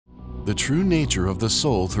the true nature of the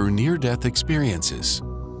soul through near-death experiences.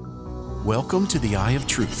 Welcome to the Eye of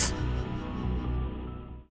Truth.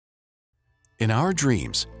 In our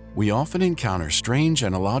dreams, we often encounter strange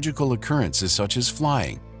and illogical occurrences such as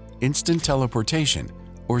flying, instant teleportation,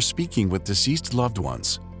 or speaking with deceased loved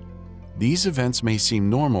ones. These events may seem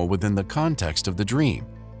normal within the context of the dream,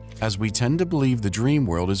 as we tend to believe the dream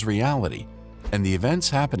world is reality and the events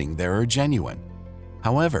happening there are genuine.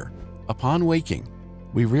 However, upon waking,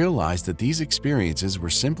 we realize that these experiences were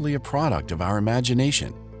simply a product of our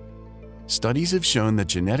imagination. Studies have shown that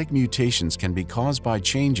genetic mutations can be caused by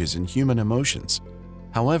changes in human emotions.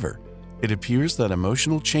 However, it appears that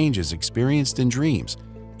emotional changes experienced in dreams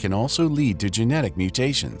can also lead to genetic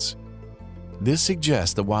mutations. This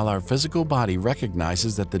suggests that while our physical body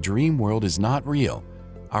recognizes that the dream world is not real,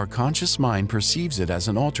 our conscious mind perceives it as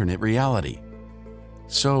an alternate reality.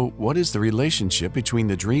 So, what is the relationship between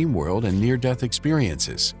the dream world and near-death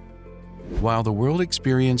experiences? While the world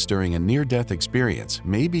experienced during a near-death experience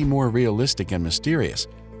may be more realistic and mysterious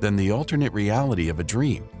than the alternate reality of a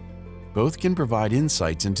dream, both can provide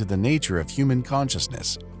insights into the nature of human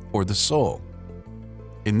consciousness, or the soul.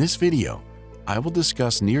 In this video, I will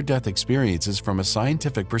discuss near-death experiences from a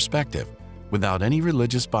scientific perspective, without any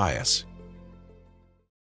religious bias.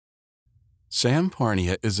 Sam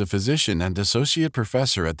Parnia is a physician and associate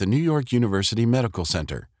professor at the New York University Medical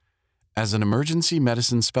Center. As an emergency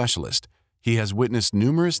medicine specialist, he has witnessed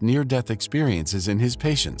numerous near-death experiences in his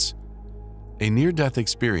patients. A near-death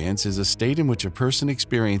experience is a state in which a person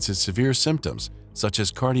experiences severe symptoms, such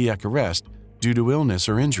as cardiac arrest, due to illness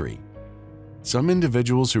or injury. Some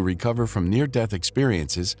individuals who recover from near-death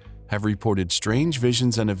experiences have reported strange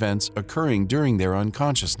visions and events occurring during their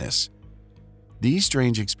unconsciousness. These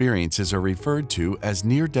strange experiences are referred to as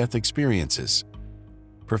near-death experiences.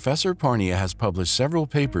 Professor Parnia has published several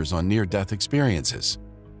papers on near-death experiences.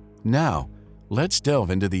 Now, let's delve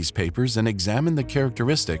into these papers and examine the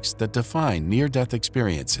characteristics that define near-death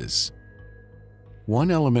experiences. One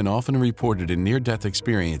element often reported in near-death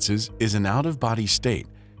experiences is an out-of-body state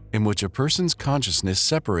in which a person's consciousness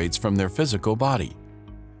separates from their physical body.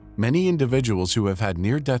 Many individuals who have had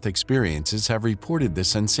near-death experiences have reported this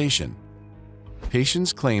sensation.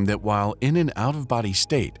 Patients claim that while in an out-of-body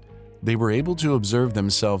state, they were able to observe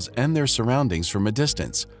themselves and their surroundings from a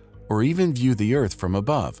distance, or even view the earth from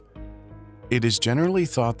above. It is generally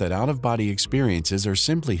thought that out-of-body experiences are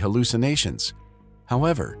simply hallucinations.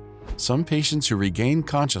 However, some patients who regain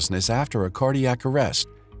consciousness after a cardiac arrest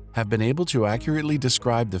have been able to accurately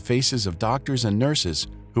describe the faces of doctors and nurses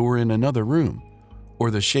who were in another room, or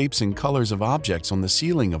the shapes and colors of objects on the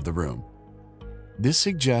ceiling of the room. This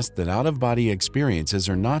suggests that out-of-body experiences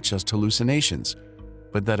are not just hallucinations,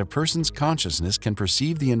 but that a person's consciousness can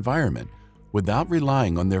perceive the environment without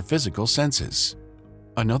relying on their physical senses.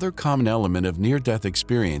 Another common element of near-death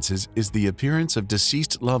experiences is the appearance of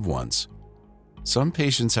deceased loved ones. Some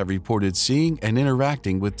patients have reported seeing and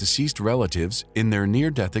interacting with deceased relatives in their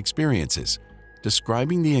near-death experiences,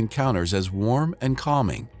 describing the encounters as warm and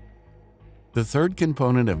calming. The third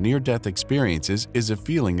component of near-death experiences is a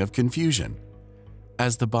feeling of confusion.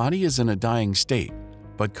 As the body is in a dying state,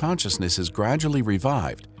 but consciousness is gradually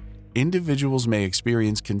revived, individuals may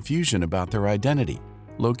experience confusion about their identity,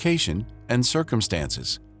 location, and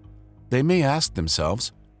circumstances. They may ask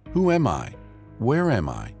themselves, "Who am I? Where am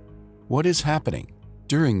I? What is happening?"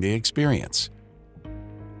 during the experience.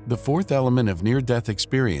 The fourth element of near-death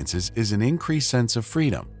experiences is an increased sense of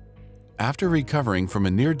freedom. After recovering from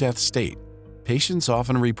a near-death state, patients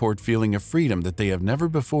often report feeling a freedom that they have never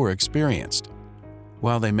before experienced.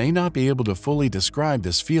 While they may not be able to fully describe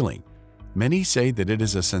this feeling, many say that it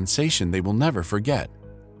is a sensation they will never forget.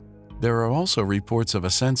 There are also reports of a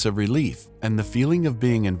sense of relief and the feeling of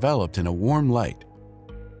being enveloped in a warm light.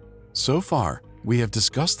 So far, we have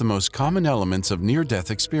discussed the most common elements of near-death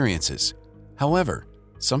experiences. However,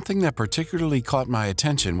 something that particularly caught my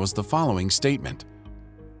attention was the following statement.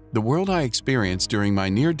 "The world I experienced during my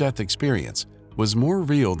near-death experience was more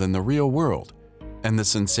real than the real world, and the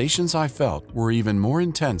sensations I felt were even more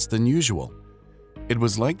intense than usual. It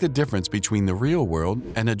was like the difference between the real world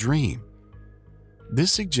and a dream."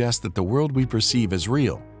 This suggests that the world we perceive as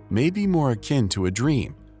real may be more akin to a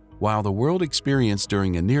dream, while the world experienced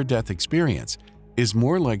during a near-death experience is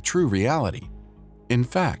more like true reality. In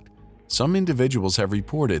fact, some individuals have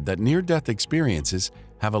reported that near-death experiences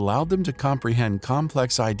have allowed them to comprehend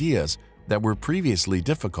complex ideas that were previously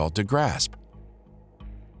difficult to grasp.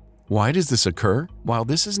 Why does this occur? While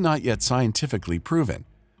this is not yet scientifically proven,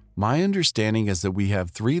 my understanding is that we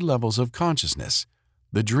have three levels of consciousness: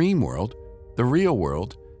 the dream world, the real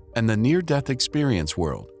world, and the near-death experience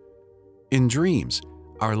world. In dreams,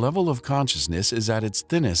 our level of consciousness is at its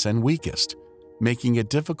thinnest and weakest, making it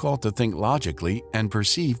difficult to think logically and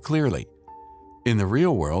perceive clearly. In the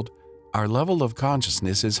real world, our level of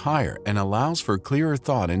consciousness is higher and allows for clearer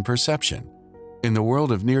thought and perception. In the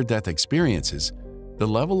world of near-death experiences, the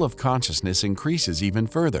level of consciousness increases even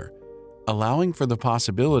further, allowing for the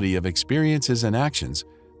possibility of experiences and actions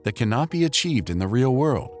that cannot be achieved in the real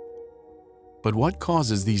world. But what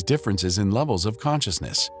causes these differences in levels of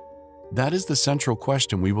consciousness? That is the central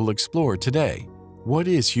question we will explore today. What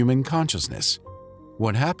is human consciousness?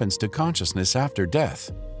 What happens to consciousness after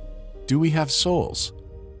death? Do we have souls?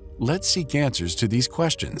 Let's seek answers to these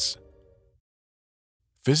questions.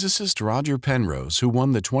 Physicist Roger Penrose, who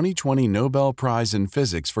won the 2020 Nobel Prize in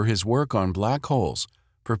Physics for his work on black holes,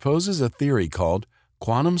 proposes a theory called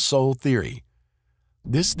quantum soul theory.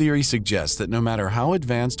 This theory suggests that no matter how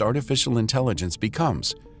advanced artificial intelligence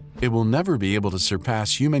becomes, it will never be able to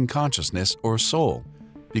surpass human consciousness or soul,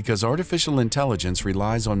 because artificial intelligence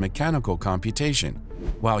relies on mechanical computation,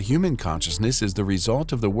 while human consciousness is the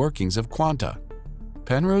result of the workings of quanta.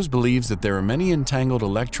 Penrose believes that there are many entangled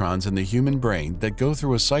electrons in the human brain that go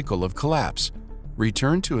through a cycle of collapse,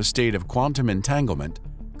 return to a state of quantum entanglement,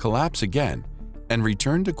 collapse again, and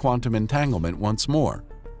return to quantum entanglement once more.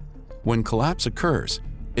 When collapse occurs,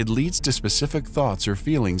 it leads to specific thoughts or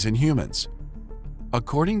feelings in humans.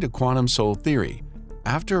 According to quantum soul theory,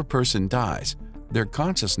 after a person dies, their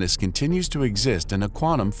consciousness continues to exist in a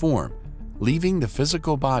quantum form, leaving the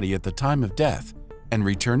physical body at the time of death and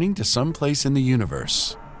returning to some place in the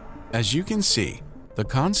universe. As you can see, the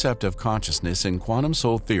concept of consciousness in quantum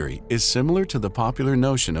soul theory is similar to the popular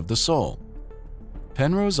notion of the soul.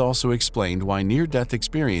 Penrose also explained why near-death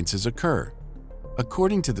experiences occur.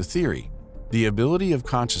 According to the theory, the ability of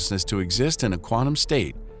consciousness to exist in a quantum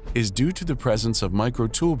state is due to the presence of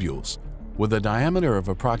microtubules with a diameter of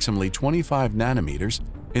approximately 25 nanometers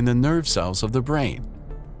in the nerve cells of the brain.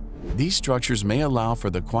 These structures may allow for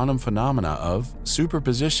the quantum phenomena of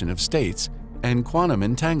superposition of states and quantum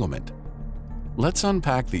entanglement. Let's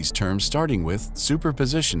unpack these terms, starting with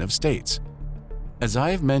superposition of states. As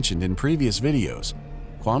I have mentioned in previous videos,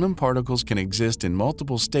 quantum particles can exist in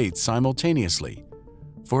multiple states simultaneously.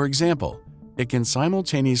 For example, it can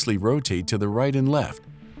simultaneously rotate to the right and left,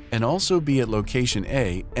 and also be at location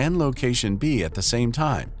A and location B at the same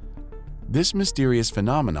time. This mysterious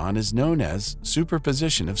phenomenon is known as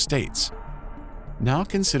superposition of states. Now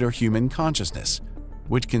consider human consciousness,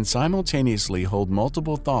 which can simultaneously hold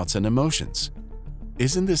multiple thoughts and emotions.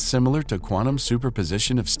 Isn't this similar to quantum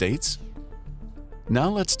superposition of states? Now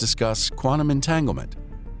let's discuss quantum entanglement.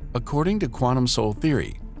 According to quantum soul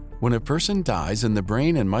theory, when a person dies and the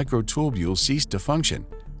brain and microtubules cease to function,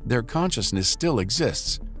 their consciousness still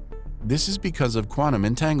exists. This is because of quantum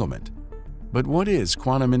entanglement. But what is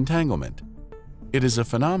quantum entanglement? It is a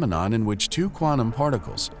phenomenon in which two quantum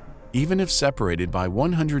particles, even if separated by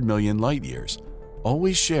 100 million light-years,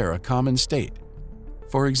 always share a common state.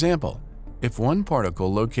 For example, if one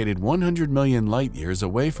particle located 100 million light-years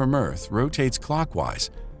away from Earth rotates clockwise,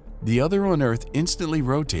 the other on Earth instantly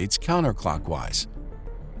rotates counterclockwise.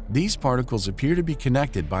 These particles appear to be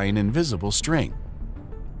connected by an invisible string.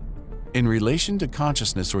 In relation to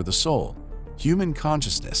consciousness or the soul, human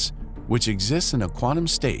consciousness, which exists in a quantum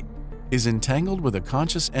state, is entangled with a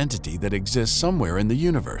conscious entity that exists somewhere in the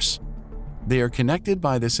universe. They are connected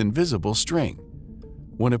by this invisible string.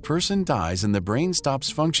 When a person dies and the brain stops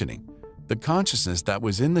functioning, the consciousness that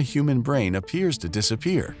was in the human brain appears to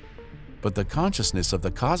disappear, but the consciousness of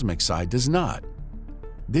the cosmic side does not.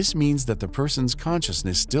 This means that the person's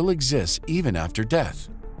consciousness still exists even after death.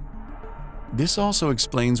 This also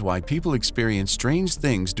explains why people experience strange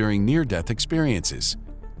things during near-death experiences.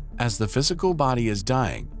 As the physical body is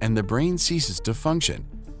dying and the brain ceases to function,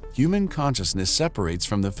 human consciousness separates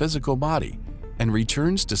from the physical body and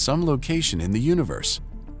returns to some location in the universe.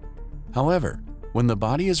 However, when the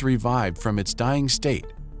body is revived from its dying state,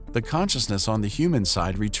 the consciousness on the human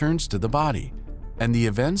side returns to the body, and the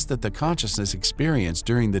events that the consciousness experienced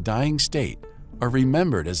during the dying state are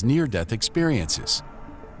remembered as near-death experiences.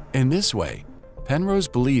 In this way, Penrose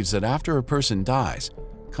believes that after a person dies,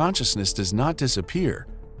 consciousness does not disappear,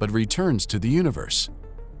 but returns to the universe.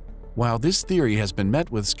 While this theory has been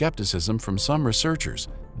met with skepticism from some researchers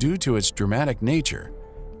due to its dramatic nature,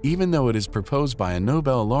 even though it is proposed by a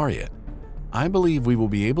Nobel laureate, I believe we will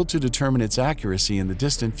be able to determine its accuracy in the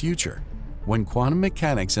distant future, when quantum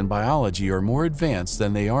mechanics and biology are more advanced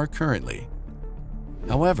than they are currently.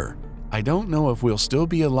 However, I don't know if we'll still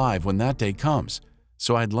be alive when that day comes,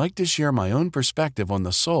 so I'd like to share my own perspective on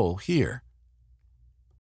the soul here.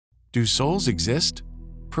 Do souls exist?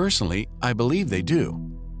 Personally, I believe they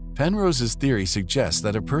do. Penrose's theory suggests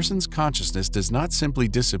that a person's consciousness does not simply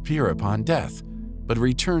disappear upon death, but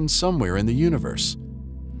returns somewhere in the universe.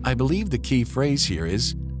 I believe the key phrase here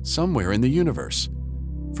is somewhere in the universe.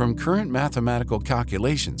 From current mathematical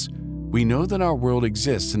calculations, we know that our world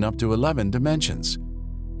exists in up to 11 dimensions.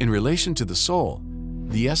 In relation to the soul,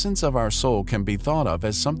 the essence of our soul can be thought of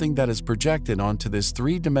as something that is projected onto this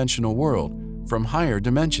three-dimensional world from higher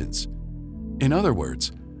dimensions. In other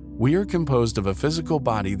words, we are composed of a physical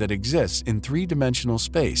body that exists in three-dimensional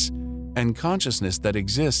space and consciousness that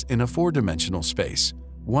exists in a four-dimensional space,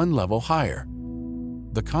 one level higher.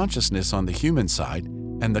 The consciousness on the human side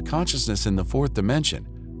and the consciousness in the fourth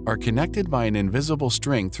dimension are connected by an invisible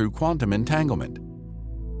string through quantum entanglement.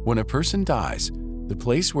 When a person dies, the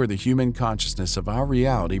place where the human consciousness of our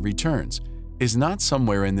reality returns is not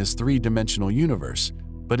somewhere in this three-dimensional universe,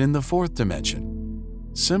 but in the fourth dimension.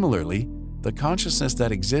 Similarly, the consciousness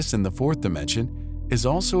that exists in the fourth dimension is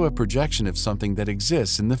also a projection of something that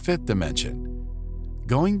exists in the fifth dimension.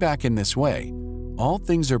 Going back in this way, all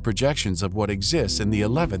things are projections of what exists in the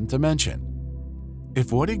 11th dimension.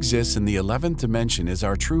 If what exists in the 11th dimension is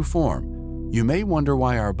our true form, you may wonder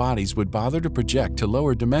why our bodies would bother to project to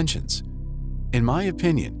lower dimensions. In my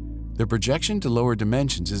opinion, the projection to lower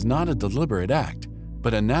dimensions is not a deliberate act,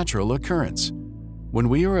 but a natural occurrence. When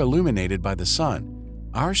we are illuminated by the sun,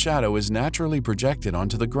 our shadow is naturally projected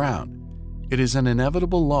onto the ground. It is an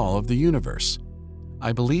inevitable law of the universe.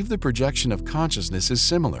 I believe the projection of consciousness is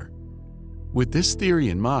similar. With this theory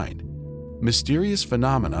in mind, mysterious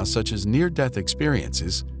phenomena such as near-death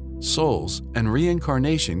experiences, souls, and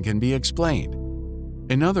reincarnation can be explained.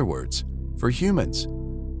 In other words, for humans,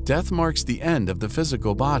 death marks the end of the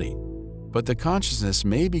physical body, but the consciousness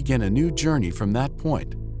may begin a new journey from that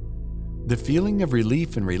point. The feeling of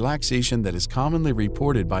relief and relaxation that is commonly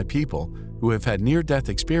reported by people who have had near-death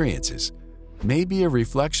experiences may be a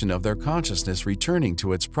reflection of their consciousness returning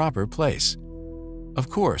to its proper place. Of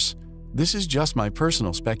course, this is just my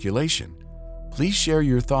personal speculation. Please share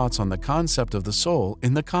your thoughts on the concept of the soul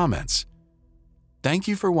in the comments. Thank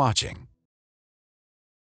you for watching.